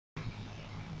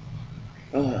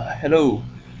Hello.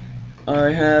 I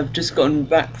have just gotten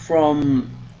back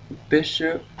from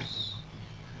Bishops.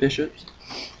 Bishops.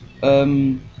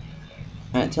 Um,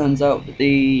 and it turns out that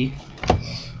the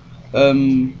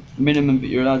minimum that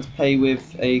you're allowed to pay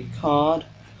with a card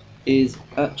is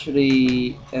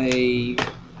actually a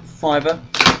fiver.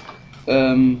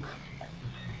 Um,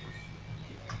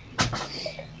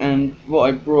 and what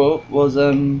I brought was if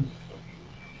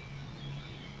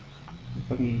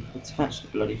I can attach the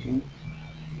bloody thing.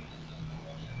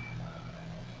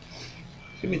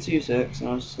 Give me 2 secs and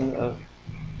I'll set it up.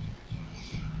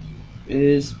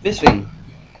 Is this thing?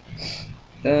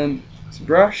 It's a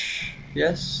brush,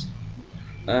 yes.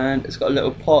 And it's got a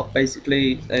little pot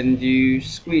basically, and you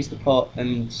squeeze the pot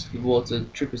and the water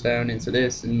trickles down into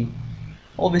this, and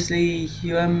obviously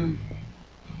you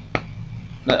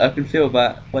like I can feel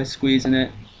that by squeezing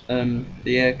it,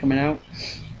 the air coming out.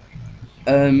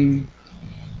 um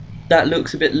that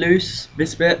looks a bit loose,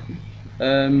 this bit,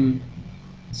 um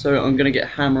so I'm gonna get a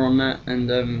hammer on that and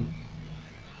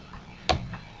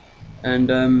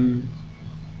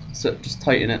so just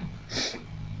tighten it.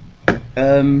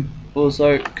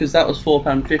 Also, because that was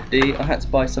 £4.50, I had to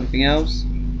buy something else,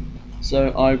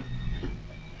 so I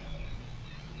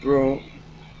brought.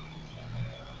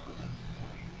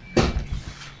 What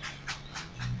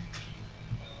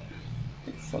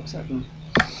the fuck's happening?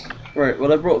 Right,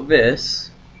 well I brought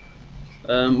this,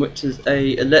 which is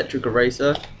a electric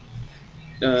eraser,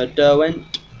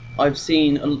 Derwent. I've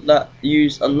seen that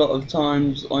used a lot of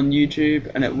times on YouTube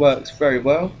and it works very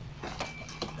well.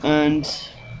 And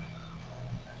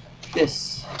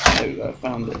this, there we go, I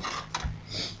found it.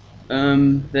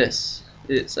 This,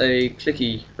 it's a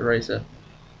clicky eraser,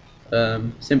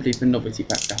 simply for novelty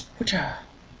factor.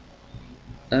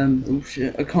 Oh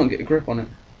shit, I can't get a grip on it.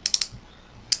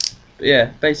 But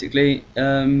yeah, basically,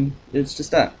 it's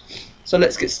just that. So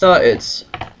let's get started.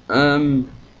 I've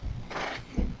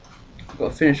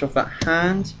got to finish off that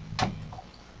hand,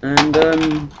 and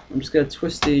I'm just going to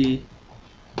twist the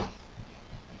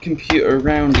computer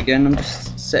around again. I'm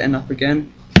just setting up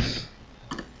again.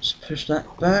 Just push that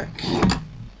back.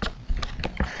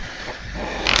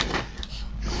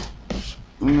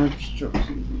 And I've just dropped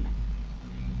something.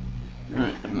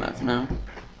 Right, doesn't matter now.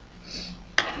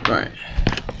 Right,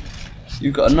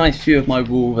 you've got a nice view of my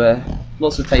wall there.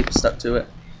 Lots of paper stuck to it.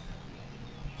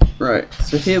 Right,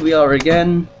 so here we are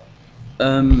again.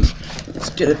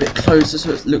 Let's get a bit closer so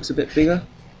it looks a bit bigger.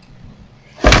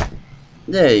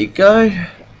 There you go.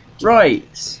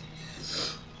 Right.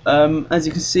 As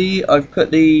you can see, I've put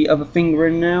the other finger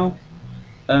in now.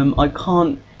 I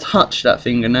can't touch that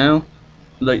finger now,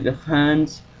 like the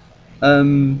hand,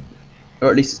 or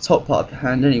at least the top part of the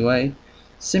hand anyway,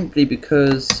 simply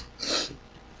because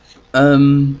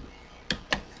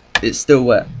it's still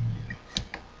wet.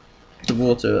 The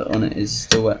water on it is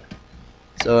still wet,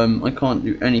 so I can't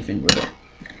do anything with it.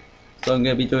 So I'm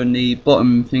going to be doing the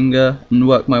bottom finger and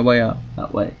work my way up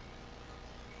that way.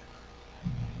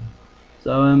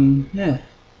 So yeah.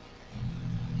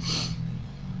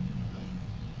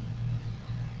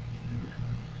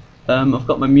 I've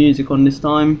got my music on this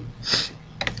time,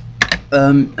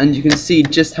 and you can see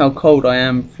just how cold I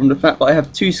am from the fact that I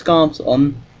have two scarves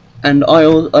on, and I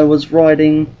was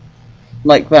riding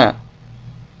like that.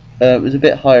 It was a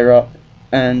bit higher up,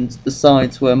 and the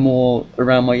sides were more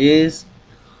around my ears.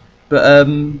 But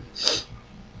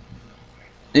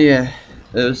yeah,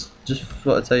 it was just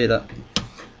thought I'd tell you that.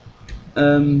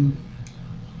 Um,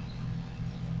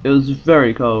 it was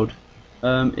very cold.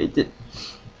 It did.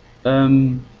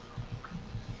 Um,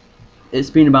 it's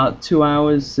been about 2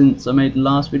 hours since I made the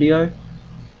last video.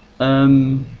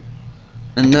 And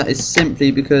that is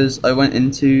simply because I went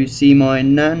in to see my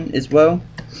nan as well.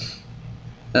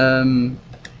 Because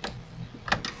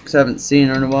I haven't seen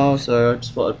her in a while, so I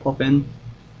just thought I'd pop in.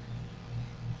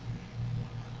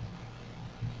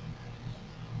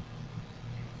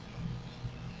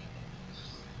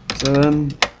 So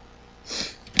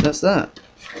that's that.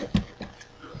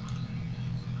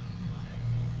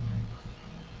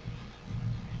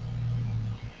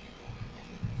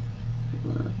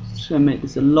 Just gonna make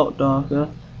this a lot darker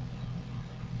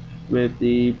with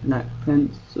the black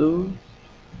pencil.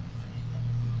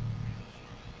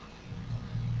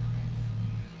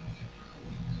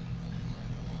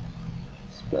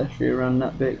 Especially around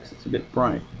that bit because it's a bit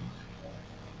bright.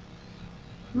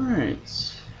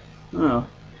 Right. Well,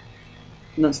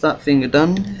 that's that finger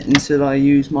done until I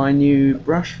use my new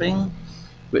brush thing,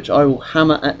 which I will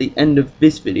hammer at the end of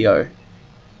this video.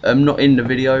 Not in the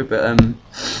video, but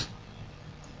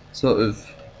sort of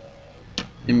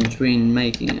in between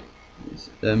making it.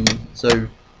 So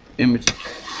in between,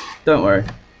 don't worry.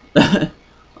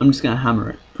 I'm just gonna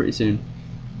hammer it pretty soon.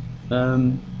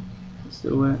 It's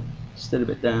still wet, still a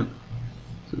bit damp,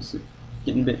 so it's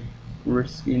getting a bit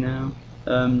risky now.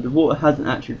 The water hasn't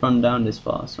actually run down this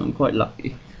far, so I'm quite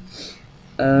lucky.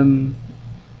 So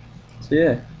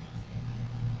yeah,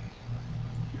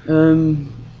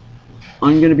 I'm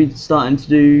going to be starting to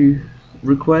do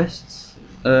requests.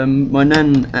 My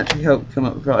nan actually helped come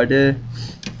up with that idea.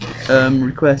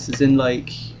 Requests is in,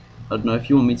 like, I don't know, if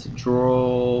you want me to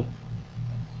draw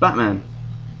Batman,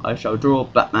 I shall draw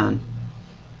Batman.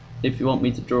 If you want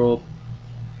me to draw,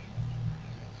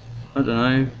 I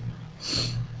don't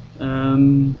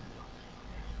know,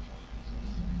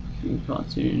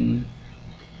 cartoon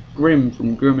Grim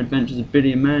from Grim Adventures of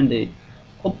Billy and Mandy,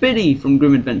 or Billy from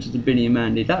Grim Adventures of Billy and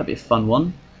Mandy, that'd be a fun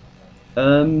one.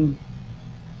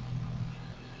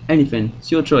 Anything,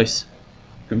 it's your choice,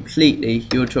 completely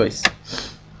your choice.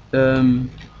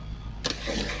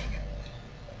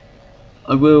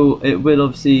 It will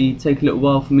obviously take a little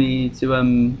while for me to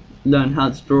learn how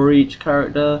to draw each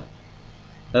character,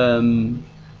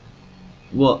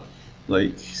 what,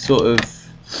 like, sort of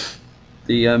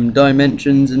the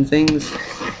dimensions and things.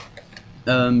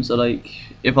 So like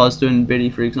if I was doing Billy,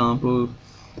 for example,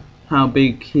 how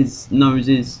big his nose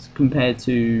is compared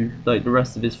to like the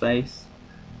rest of his face,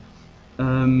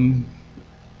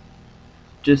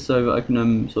 just so that I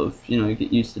can sort of, you know,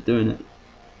 get used to doing it.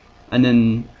 And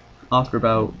then after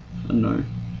about, I don't know,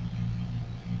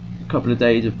 a couple of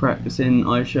days of practicing,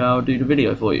 I shall do the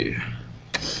video for you.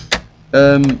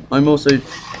 I'm also,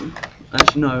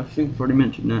 actually no, I think I've already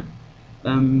mentioned that.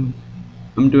 I'm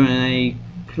doing a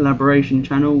collaboration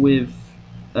channel with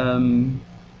Phased.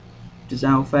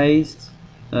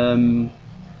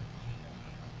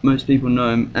 Most people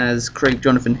know him as Craig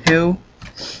Jonathan Hill.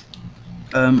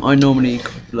 I normally,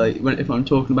 like, if I'm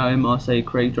talking about him, I'll say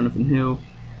Craig Jonathan Hill.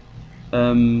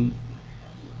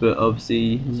 But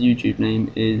obviously his YouTube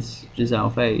name is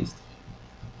Phased.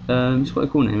 It's quite a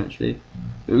cool name actually.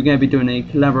 But we're going to be doing a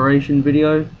collaboration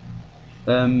video.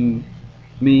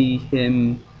 Me,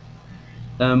 him.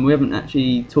 We haven't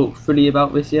actually talked fully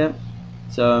about this yet,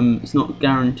 so it's not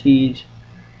guaranteed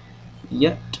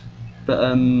yet. But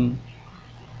I'm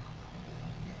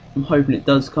hoping it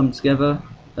does come together.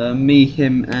 Me,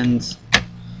 him, and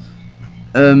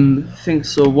I think I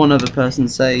saw one other person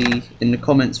say in the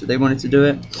comments that they wanted to do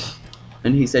it,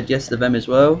 and he said yes to them as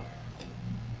well.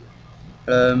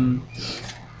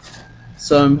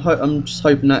 So I'm just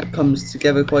hoping that comes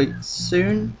together quite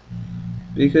soon,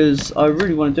 because I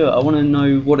really want to do it. I want to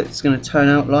know what it's going to turn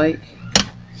out like.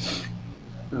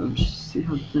 Just see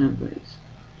how damp it is.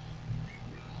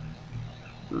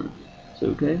 Right, it's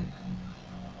okay.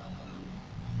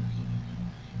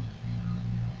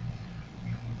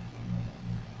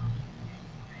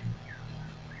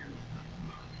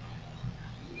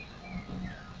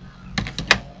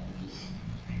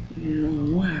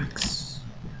 Wax.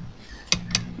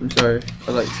 I'm sorry,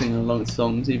 I like singing along with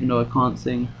songs even though I can't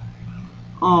sing.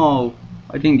 Oh,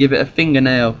 I didn't give it a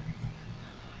fingernail.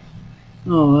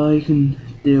 Oh, I can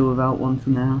deal without one for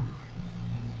now.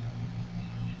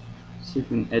 See if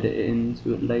we can edit it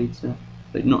into it later.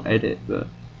 Like, not edit, but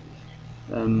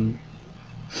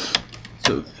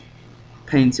sort of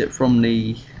paint it from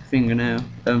the fingernail,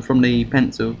 from the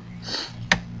pencil.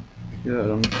 God,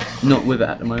 I'm not with it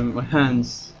at the moment. My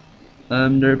hands,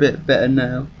 they're a bit better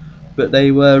now, but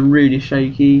they were really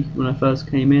shaky when I first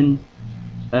came in,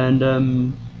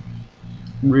 and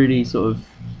really sort of,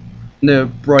 they were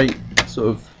bright sort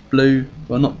of blue.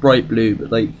 Well, not bright blue,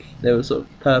 but like they were sort of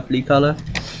purpley colour,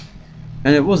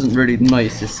 and it wasn't really the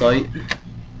nicest sight.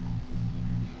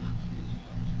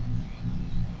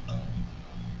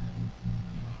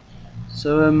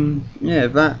 So yeah,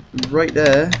 that right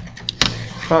there,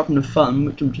 apart from the fun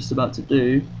which I'm just about to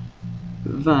do,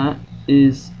 that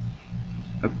is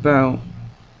about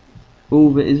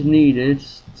all that is needed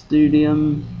to do the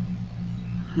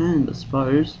hand, I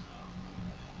suppose.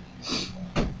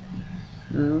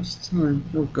 What's the time?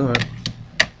 Oh god.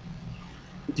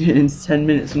 In 10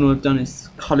 minutes, and all I've done is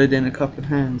coloured in a couple of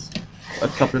hands, a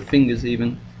couple of fingers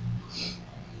even.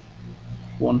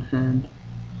 One hand.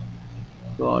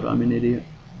 God, I'm an idiot.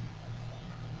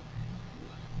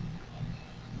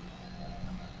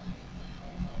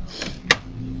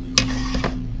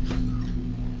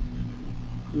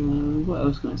 What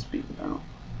else can I speak about?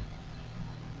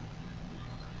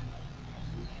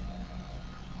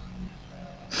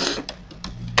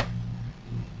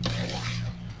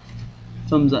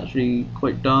 Thumb's actually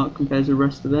quite dark compared to the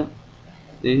rest of it.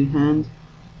 The hand,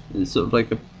 it's sort of like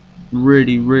a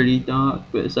really, really dark,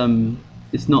 but it's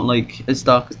not like as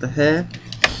dark as the hair.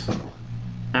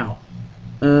 Ow.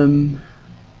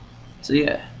 So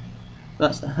yeah,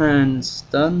 that's the hands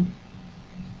done.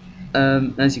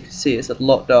 As you can see, it's a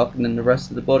lot darker than the rest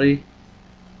of the body.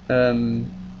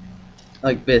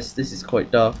 Like this is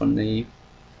quite dark on the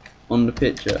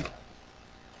picture.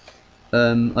 I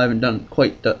haven't done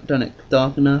it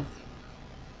dark enough,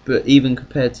 but even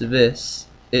compared to this,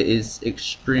 it is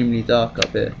extremely dark up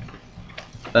here.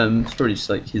 It's probably just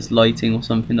like his lighting or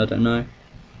something, I don't know.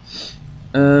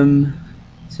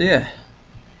 So yeah,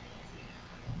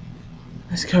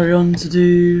 let's carry on to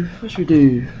do, what should we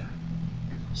do?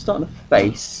 Start on the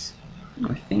face,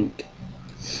 I think.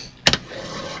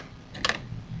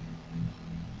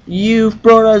 You've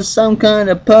brought us some kind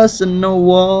of personal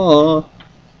war.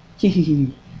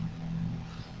 We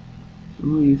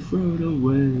throw it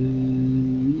away.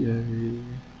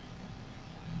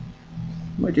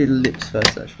 Might do the lips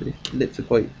first actually. The lips are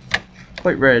quite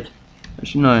red.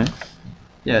 Actually no.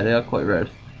 Yeah, they are quite red.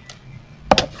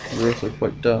 They're also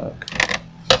quite dark.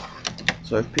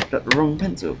 So I've picked up the wrong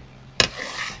pencil.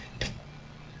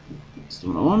 That's the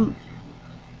one I want.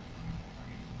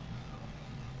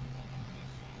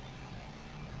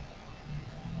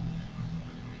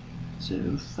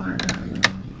 So fire.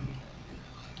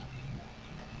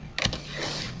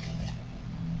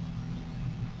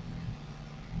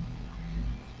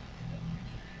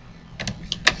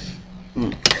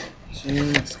 So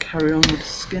let's carry on with the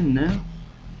skin now.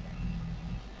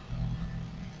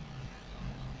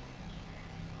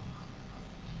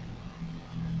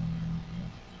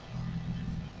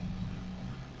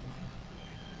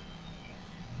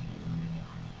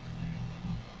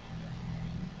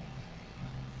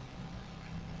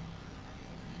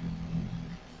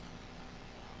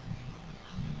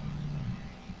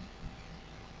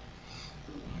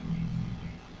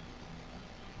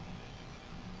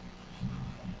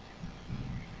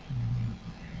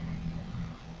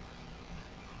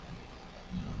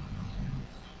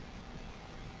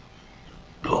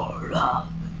 Laura,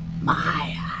 my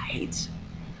height.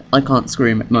 I can't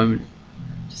scream at the moment,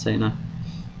 just so you know.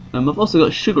 I've also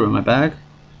got sugar in my bag,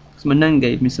 because my nan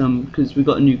gave me some, because we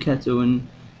got a new kettle and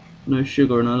no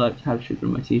sugar, and I like to have sugar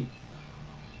in my tea.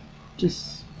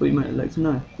 Just what you might like to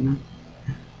know, you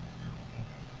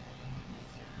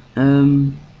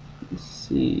know. Let's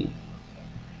see.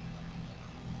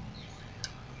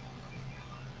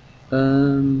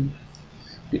 Another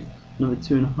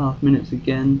 2.5 minutes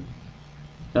again.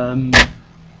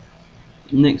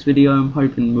 Next video I'm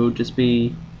hoping will just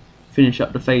be finish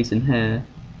up the face and hair,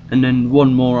 and then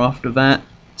one more after that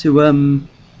to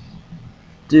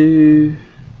do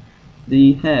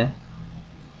the hair.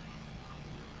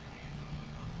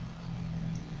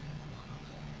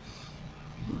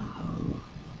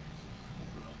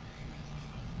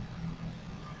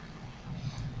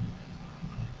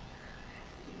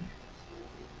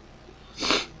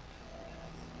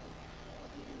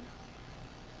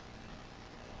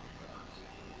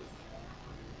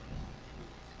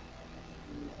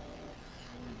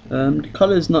 The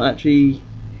colour's not actually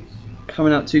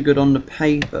coming out too good on the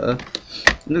paper.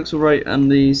 It looks alright on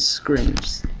these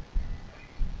screens,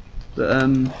 but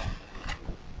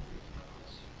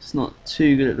it's not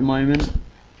too good at the moment.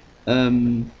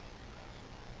 I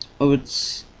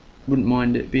wouldn't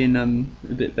mind it being a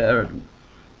bit better,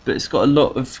 but it's got a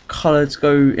lot of colour to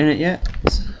go in it yet.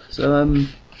 So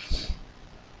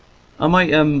I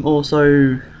might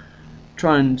also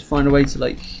try and find a way to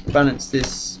like balance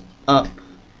this up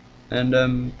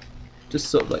and just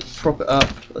sort of like prop it up,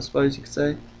 I suppose you could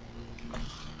say,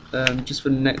 just for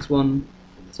the next one,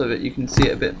 so that you can see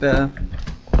it a bit better,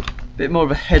 a bit more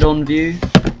of a head-on view.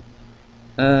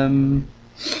 So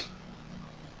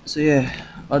yeah,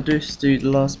 I'll just do the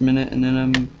last minute and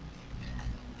then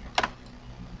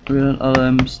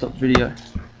I'll stop the video.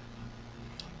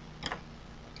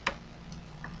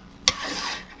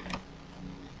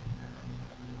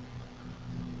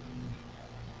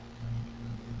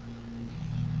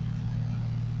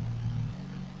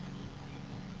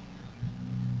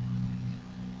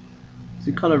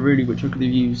 The colour really which I could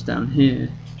have used down here,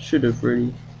 should have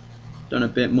really done a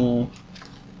bit more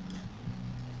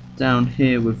down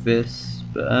here with this,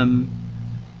 but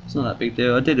it's not that big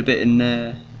deal. I did a bit in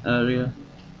there earlier,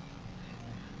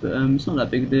 but it's not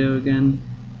that big a deal again,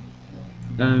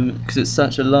 because it's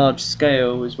such a large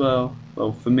scale as well.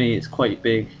 Well, for me it's quite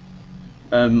big.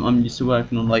 I'm used to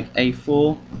working on like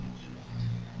A4.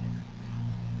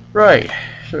 Right,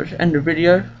 so let's end the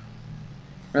video.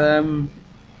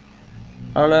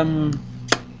 I'll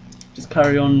just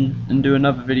carry on and do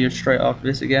another video straight after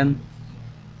this again.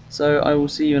 So I will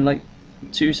see you in like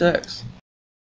 2 secs.